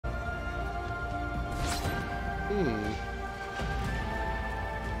Hmm.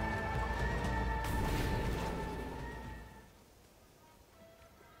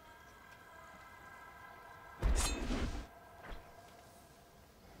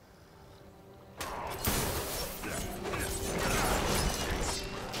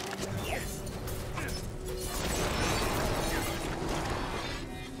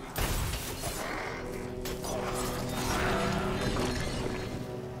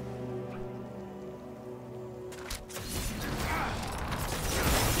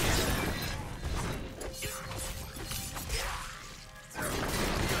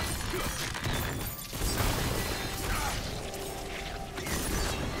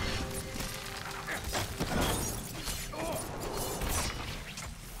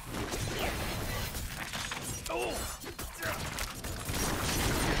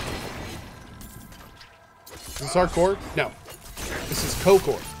 Is this hardcore? No. This is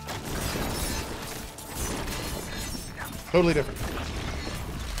Cohh. Totally different.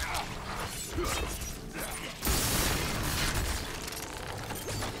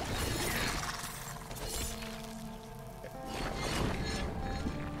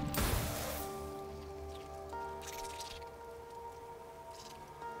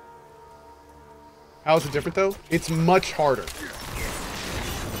 How is it different though? It's much harder.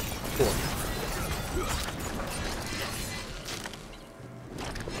 Cool.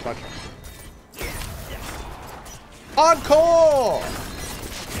 Gotcha. Encore!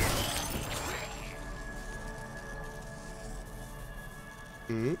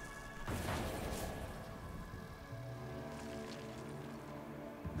 Hmm.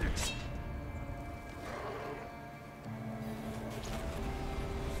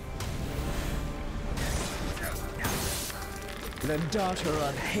 The daughter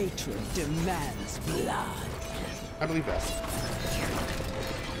of hatred demands blood. I believe that.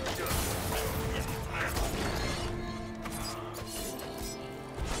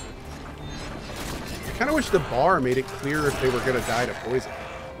 I kind of wish the bar made it clear if they were going to die to poison.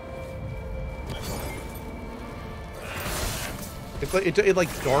 It's like, it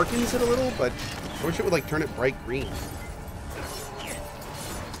like darkens it a little, but I wish it would like turn it bright green.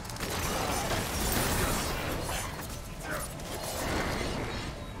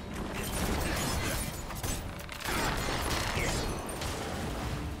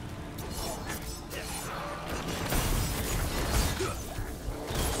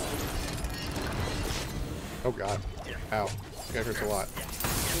 Oh god. Ow. This guy hurts a lot.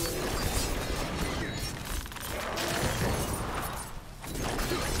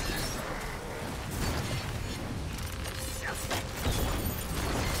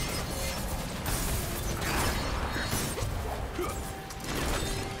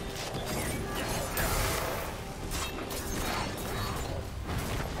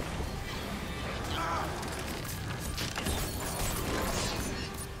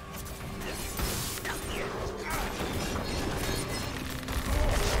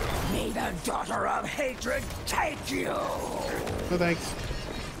 Daughter of hatred, take you! No thanks.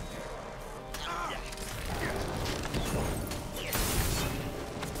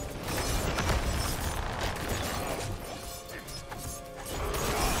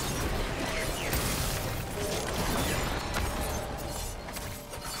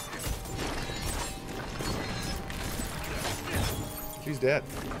 She's dead.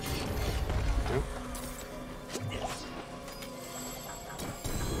 Yep.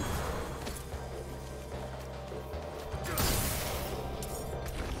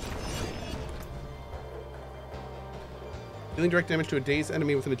 Dealing direct damage to a dazed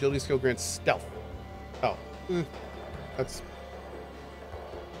enemy with an agility skill grants stealth. Oh. That's...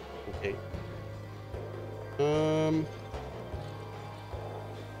 okay.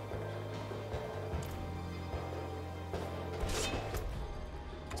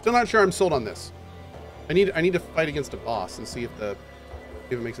 Still not sure I'm sold on this. I need to fight against a boss and see if it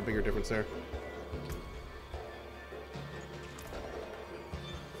makes a bigger difference there.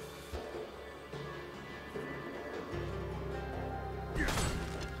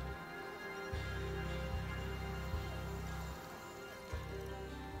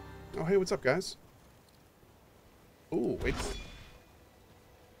 Oh, hey, what's up, guys? Ooh, wait.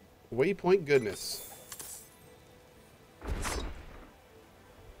 Waypoint goodness.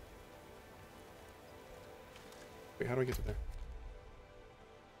 Wait, how do I get to there?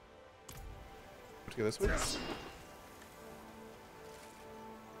 Have to go this way?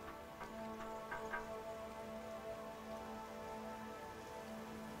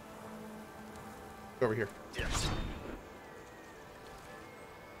 Go over here.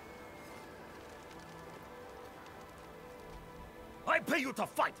 I pay you to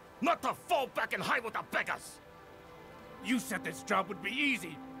fight, not to fall back and hide with the beggars. You said this job would be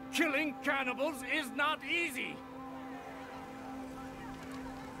easy. Killing cannibals is not easy.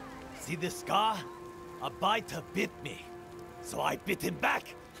 See this scar? A biter bit me, so I bit him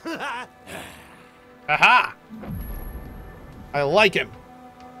back. Aha! I like him.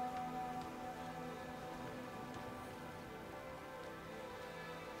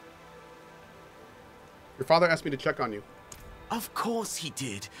 Your father asked me to check on you. Of course he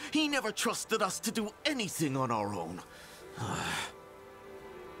did. He never trusted us to do anything on our own.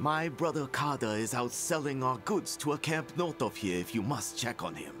 My brother Kada is out selling our goods to a camp north of here if you must check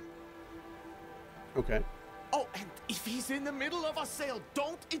on him. Okay. Oh, and if he's in the middle of a sale,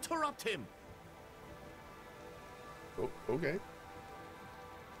 don't interrupt him. Oh, okay.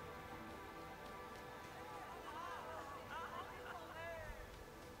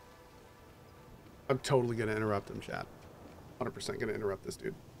 I'm totally gonna interrupt him, chat. 100% gonna interrupt this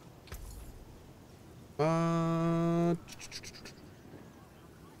dude.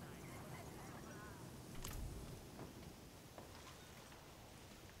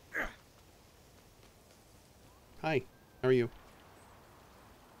 Hi, how are you?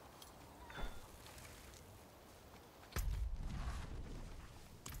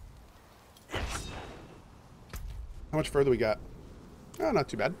 How much further we got? Oh, not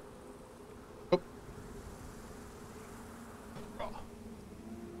too bad. Oh.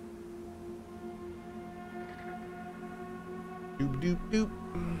 Doop doop doop.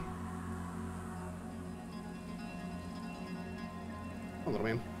 Oh, little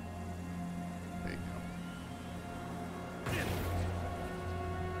man. There you go.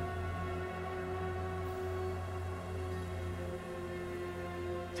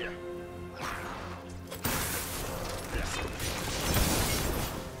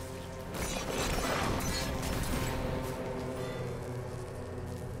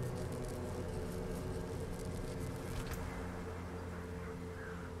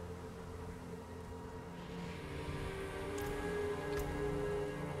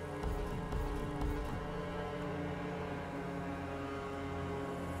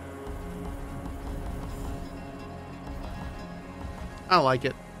 I like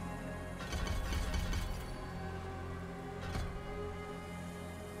it.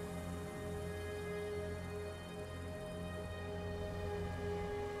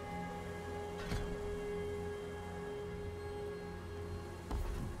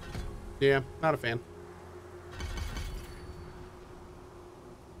 Yeah, not a fan.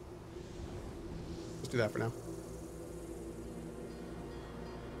 Let's do that for now.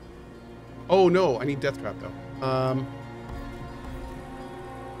 Oh no, I need Death Trap though.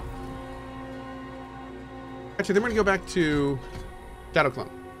 Actually, then we're gonna go back to Shadow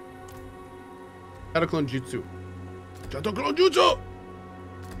Clone. Shadow Clone Jutsu. Shadow Clone Jutsu!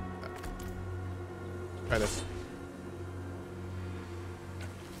 Try this.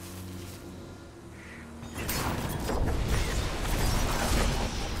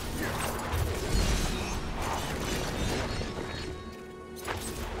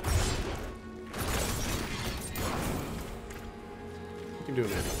 You can do it.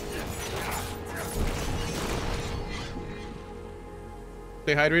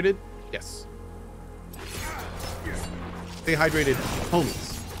 Stay hydrated? Yes. Stay hydrated, homies.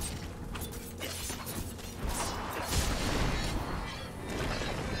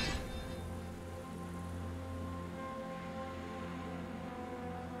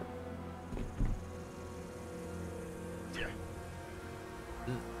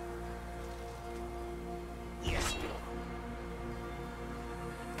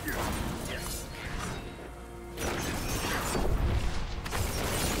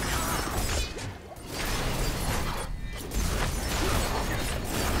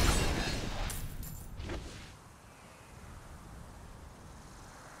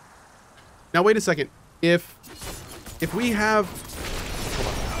 Now wait a second. If we have,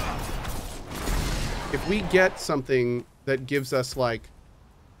 if we get something that gives us like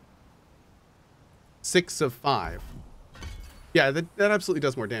 6 of 5, yeah, that absolutely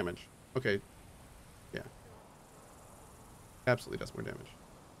does more damage. Okay, yeah, absolutely does more damage.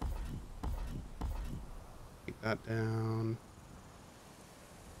 Take that down.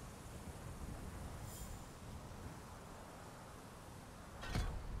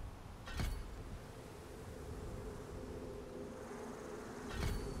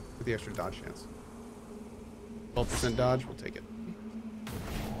 With the extra dodge chance. 12% dodge, we'll take it.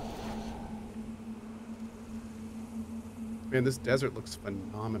 Man, this desert looks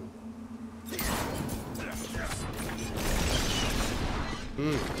phenomenal.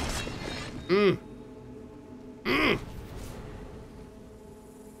 Mmm. Mmm. Mmm.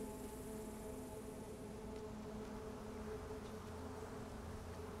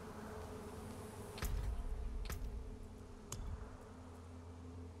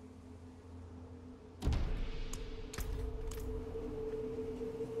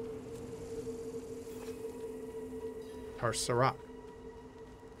 Sirach.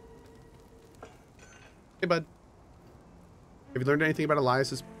 Hey, bud. Have you learned anything about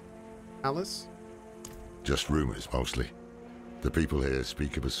Elias's palace? Just rumors, mostly. The people here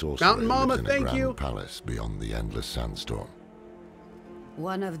speak of a sorcerer Mountain who Mama, lives in a thank grand you. palace beyond the endless sandstorm.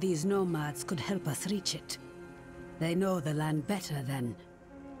 One of these nomads could help us reach it. They know the land better than...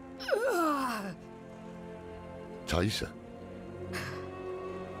 Taisa?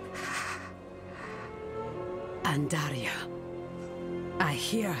 Andaria. I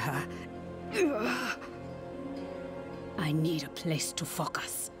hear her. I need a place to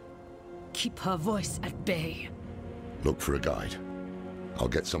focus. Keep her voice at bay. Look for a guide. I'll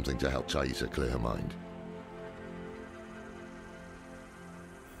get something to help Taisa clear her mind.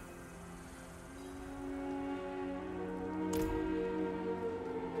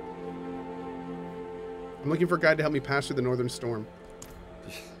 I'm looking for a guide to help me pass through the northern storm.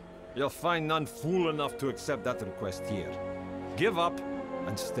 You'll find none fool enough to accept that request here. Give up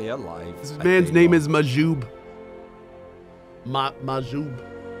and stay alive. This man's name is Majub. Majub.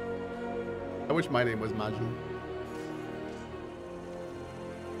 I wish my name was Majub.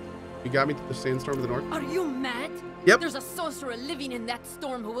 You got me to the sandstorm of the north? Are you mad? Yep. There's a sorcerer living in that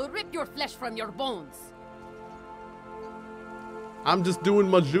storm who will rip your flesh from your bones. I'm just doing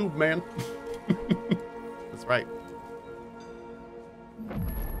Majub, man. That's right.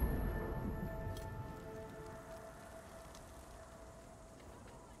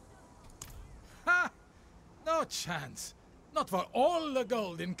 Ha! No chance. Not for all the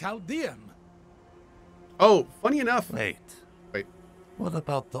gold in Chaldean. Oh, funny enough. Wait. What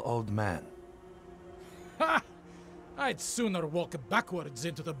about the old man? Ha! I'd sooner walk backwards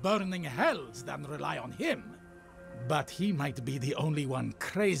into the burning hells than rely on him. But he might be the only one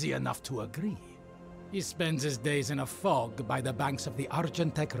crazy enough to agree. He spends his days in a fog by the banks of the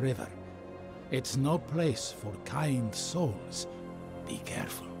Argentec River. It's no place for kind souls. Be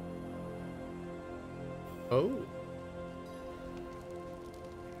careful. Oh.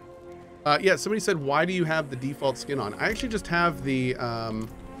 Yeah, somebody said, why do you have the default skin on? I actually just have the,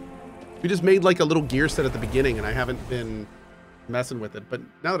 we just made like a little gear set at the beginning and I haven't been messing with it. But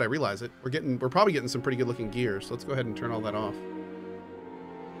now that I realize it, we're probably getting some pretty good looking gear. So let's go ahead and turn all that off.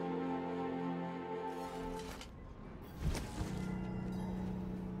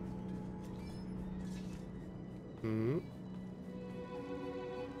 Hmm.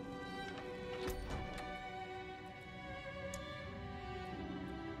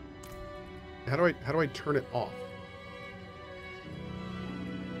 How do I turn it off?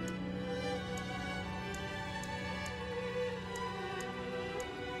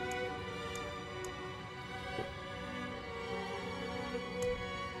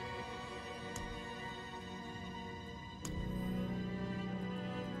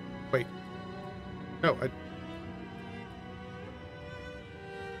 Wait. No,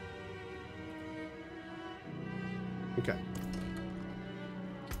 okay.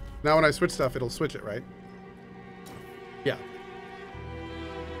 Now when I switch stuff, it'll switch it, right? Yeah.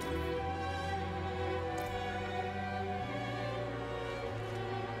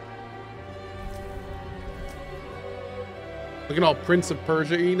 Looking all Prince of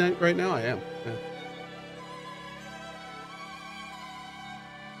Persia-y right now? I am. Yeah.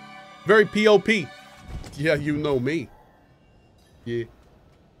 Very POP. Yeah, you know me. Yeah.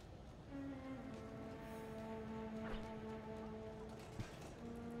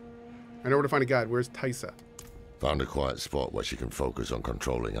 I know where to find a guide. Where's Taisa? Found a quiet spot where she can focus on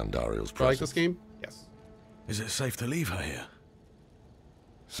controlling Andariel's presence. Do you like this game? Yes. Is it safe to leave her here?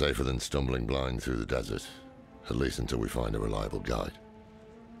 Safer than stumbling blind through the desert. At least until we find a reliable guide.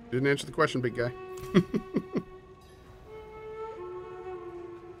 Didn't answer the question, big guy.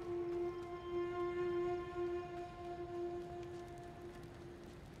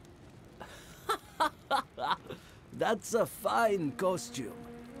 That's a fine costume.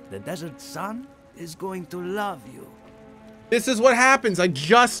 The desert sun is going to love you. This is what happens. I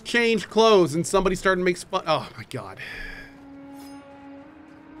just changed clothes and somebody started to make fun. Oh my god.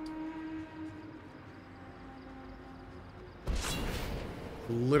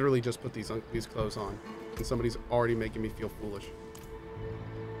 Literally just put these clothes on and somebody's already making me feel foolish.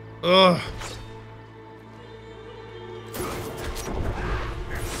 Ugh.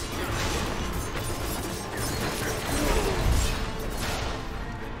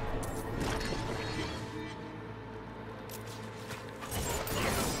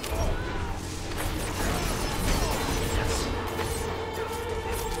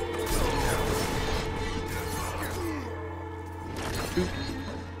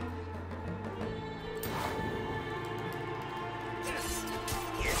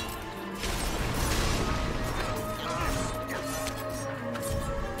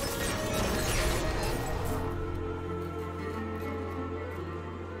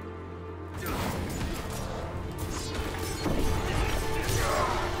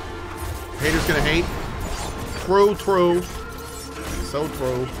 Haters gonna hate. Throw. So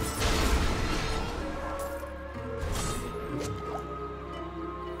throw.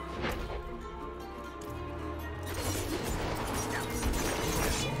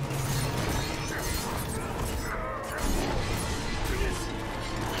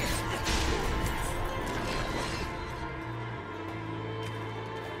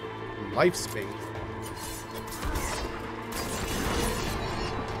 Lifespan.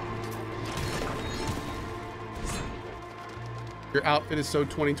 Your outfit is so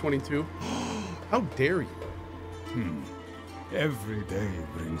 2022. How dare you? Every day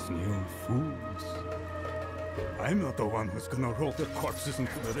brings new fools. I'm not the one who's gonna roll the corpses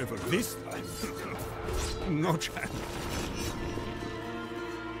into the river this time. No chance.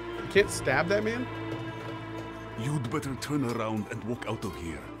 You can't stab that man? You'd better turn around and walk out of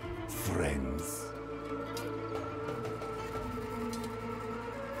here, friends.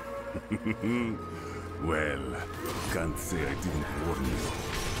 Well, can't say I didn't warn you.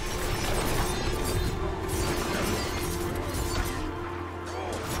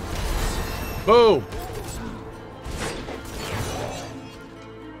 Boom!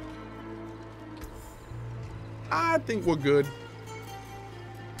 I think we're good.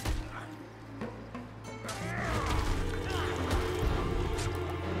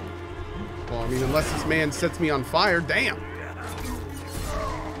 Well, I mean, unless this man sets me on fire, damn.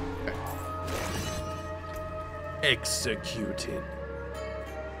 Okay. Executed.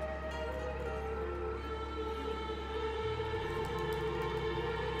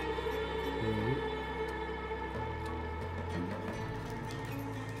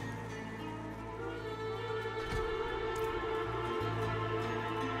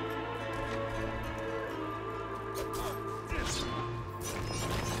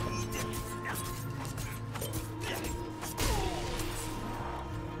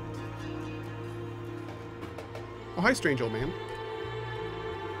 Oh, hi, strange old man.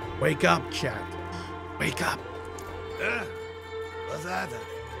 Wake up, chat. Wake up. What's that?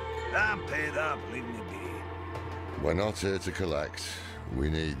 I'm paid up. Leave me be. We're not here to collect. We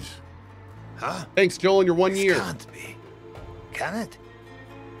need... Huh? Thanks, Joel, in your 1 year. Can't be. Can it?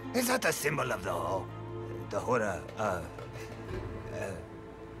 Is that a symbol of the Hora,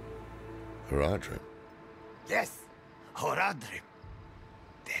 Haradrim? Yes, Horadrim.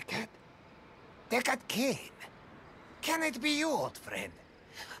 Deckard came. Can it be you, old friend?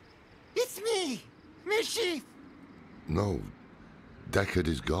 It's me, Mischief. No. Deckard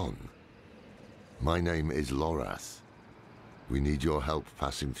is gone. My name is Lorath. We need your help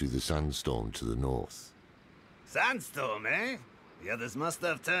passing through the sandstorm to the north. Sandstorm, eh? The others must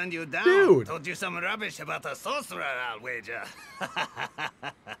have turned you down. Dude. Told you some rubbish about a sorcerer, I'll wager.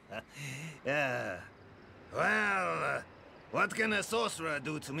 Yeah. Well, what can a sorcerer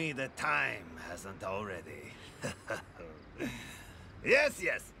do to me that time hasn't already? Yes,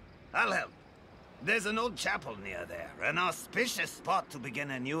 I'll help. There's an old chapel near there, an auspicious spot to begin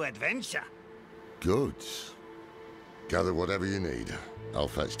a new adventure. Good. Gather whatever you need. I'll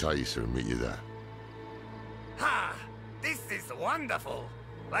fetch Thaisa and meet you there. Ha! This is wonderful.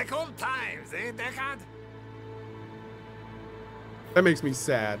 Like old times, eh, Deckard? That makes me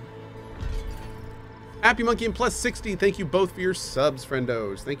sad. Happy Monkey and plus 60. Thank you both for your subs,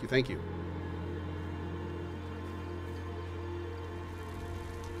 friendos. Thank you, thank you.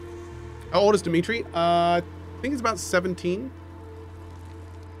 How old is Dimitri? I think he's about 17.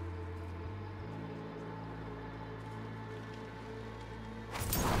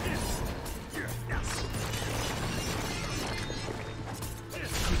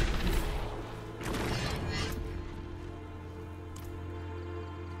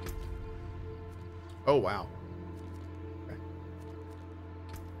 Oh, wow. Okay.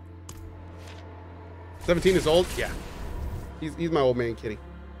 17 is old? Yeah. He's my old man kitty.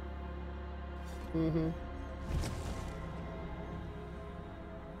 Mm-hmm.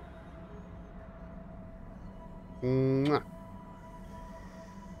 Mwah.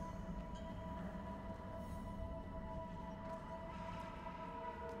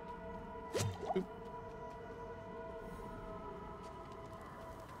 Oop.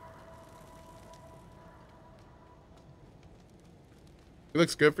 He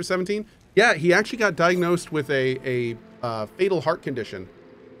looks good for 17. Yeah, he actually got diagnosed with a fatal heart condition.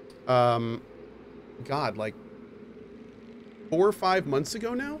 God, like 4 or 5 months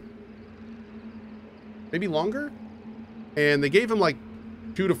ago now, maybe longer. And they gave him like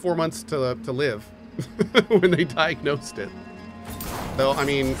 2 to 4 months to live when they diagnosed it. So I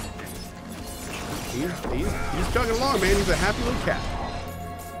mean, he's chugging along, man. He's a happy little cat.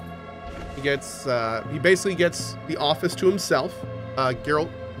 He gets he basically gets the office to himself.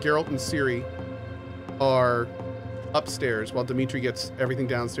 Geralt and Ciri are upstairs while Dimitri gets everything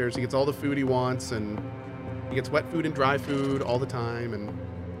downstairs. He gets all the food he wants, and he gets wet food and dry food all the time, and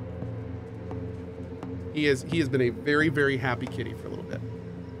he has been a very, very happy kitty for a little bit.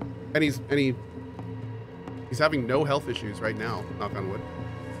 And he's having no health issues right now, knock on wood.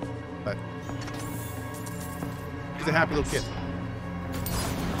 But he's a happy little kid.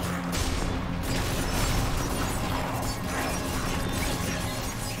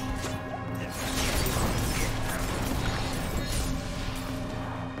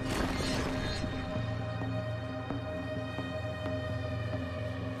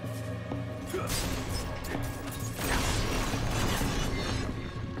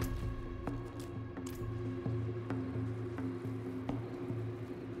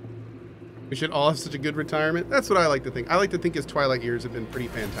 We should all have such a good retirement. That's what I like to think. I like to think his Twilight years have been pretty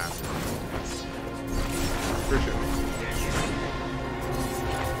fantastic. For sure.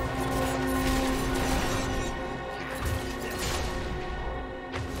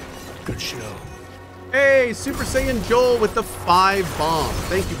 Good show. Hey, Super Saiyan Joel with the 5 bomb.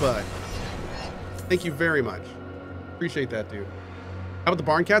 Thank you, bud. Thank you very much. Appreciate that, dude. How about the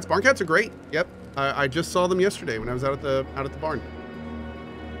barn cats? Barn cats are great. Yep. I just saw them yesterday when I was out at the barn.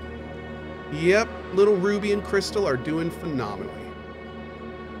 Yep, little Ruby and Crystal are doing phenomenally.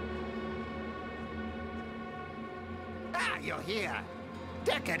 Ah, you're here.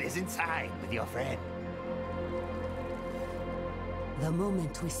 Deckard is inside with your friend. The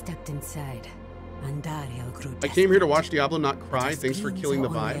moment we stepped inside, Andariel grew I came here to watch Diablo, not cry. Thanks for killing the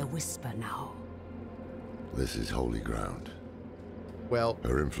vibe. A whisper now. This is holy ground. Well,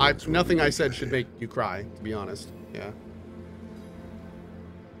 Her influence nothing I said should make you cry, to be honest. Yeah.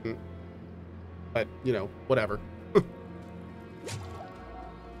 But, you know, whatever. Is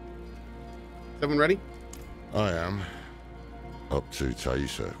everyone ready? I am. Up to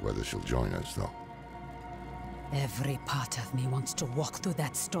Taissa, whether she'll join us, though. Every part of me wants to walk through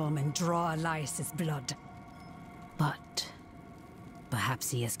that storm and draw Elias's blood. But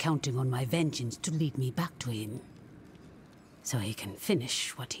perhaps he is counting on my vengeance to lead me back to him, so he can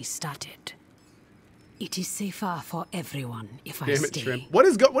finish what he started. It is safer for everyone if I stay. Shrimp. What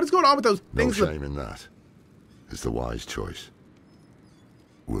is going on with those things? No shame in that. It's the wise choice.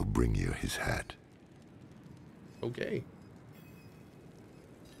 We'll bring you his head. Okay.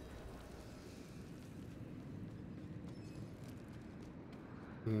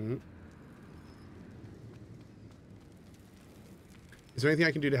 Mm-hmm. Is there anything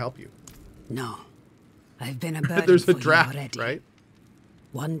I can do to help you? No. I've been a burden There's a for draft, you already. right?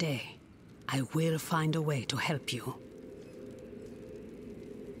 One day, I will find a way to help you.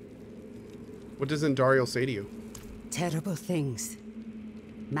 What does Andariel say to you? Terrible things.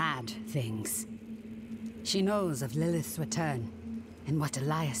 Mad things. She knows of Lilith's return and what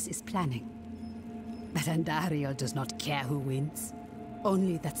Elias is planning. But Andariel does not care who wins.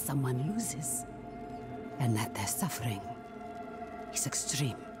 Only that someone loses. And that their suffering is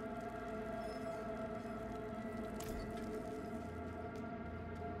extreme.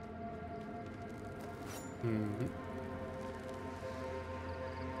 Mm-hmm.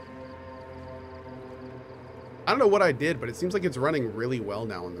 I don't know what I did, but it seems like it's running really well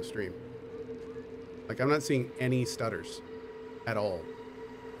now on the stream. Like, I'm not seeing any stutters at all.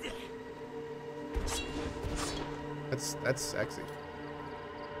 That's sexy.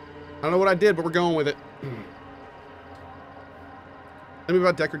 I don't know what I did, but we're going with it. Tell me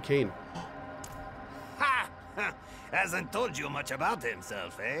about Deckard Cain. Ha! Hasn't told you much about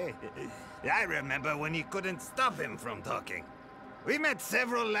himself, eh? I remember when you couldn't stop him from talking. We met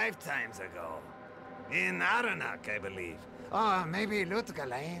several lifetimes ago. In Aranak, I believe. Or maybe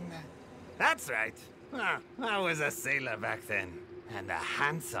Lutgalain. That's right. I was a sailor back then. And a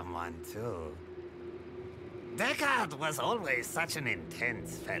handsome one, too. Deckard was always such an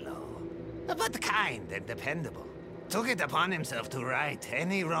intense fellow. But kind and dependable. Took it upon himself to right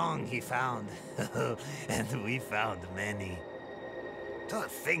any wrong he found. And we found many. To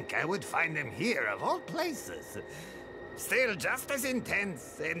think I would find him here, of all places. Still just as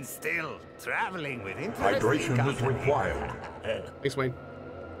intense, and still traveling with interesting hydration is required. Thanks, Wayne.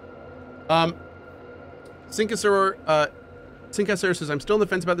 Sinkasur says, I'm still on the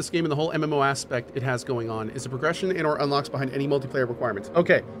fence about this game and the whole MMO aspect it has going on. Is the progression and or unlocks behind any multiplayer requirements?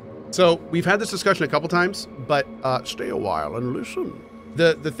 Okay, so we've had this discussion a couple times, but stay a while and listen.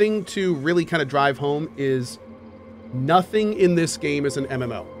 The thing to really kind of drive home is nothing in this game is an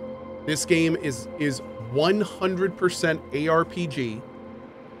MMO. This game is 100% ARPG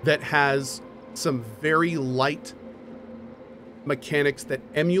that has some very light mechanics that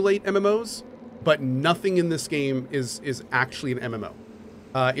emulate MMOs, but nothing in this game is actually an MMO.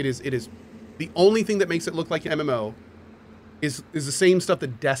 It is the only thing that makes it look like an MMO is the same stuff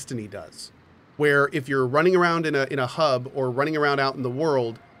that Destiny does, where if you're running around in a hub or running around out in the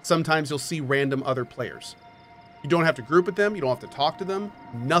world, sometimes you'll see random other players. You don't have to group with them. You don't have to talk to them.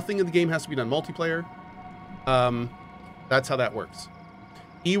 Nothing in the game has to be done multiplayer. That's how that works.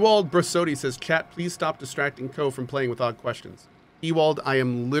 Ewald Brasodi says, chat, please stop distracting Cohh from playing with odd questions. Ewald, I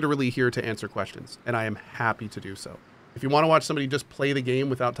am literally here to answer questions, and I am happy to do so. If you want to watch somebody just play the game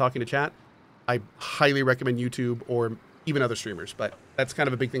without talking to chat, I highly recommend YouTube or even other streamers, but that's kind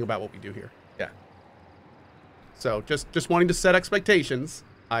of a big thing about what we do here. Yeah. So just wanting to set expectations.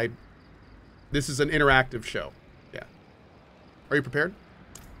 This is an interactive show. Yeah. Are you prepared?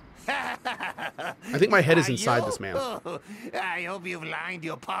 I think my head is inside this man. I hope you've lined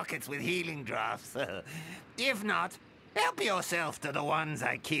your pockets with healing drafts. If not, help yourself to the ones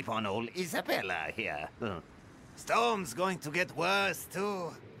I keep on old Isabella here. Storm's going to get worse,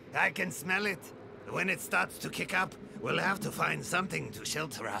 too. I can smell it. When it starts to kick up, we'll have to find something to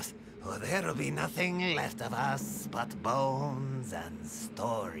shelter us, or there'll be nothing left of us but bones and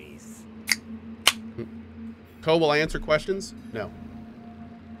stories. Cohh, will I answer questions? No.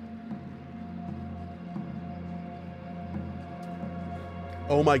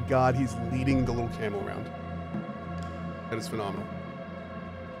 Oh my god, he's leading the little camel around. That is phenomenal.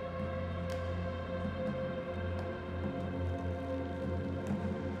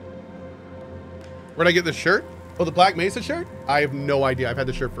 Where'd I get this shirt? Oh, the Black Mesa shirt? I have no idea. I've had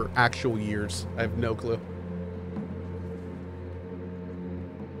the shirt for actual years. I have no clue.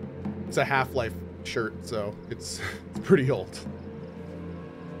 It's a Half-Life shirt, so it's pretty old.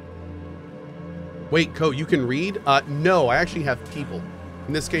 Wait, Cohh, you can read? No, I actually have people.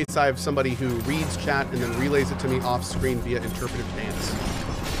 In this case, I have somebody who reads chat and then relays it to me off screen via interpretive dance.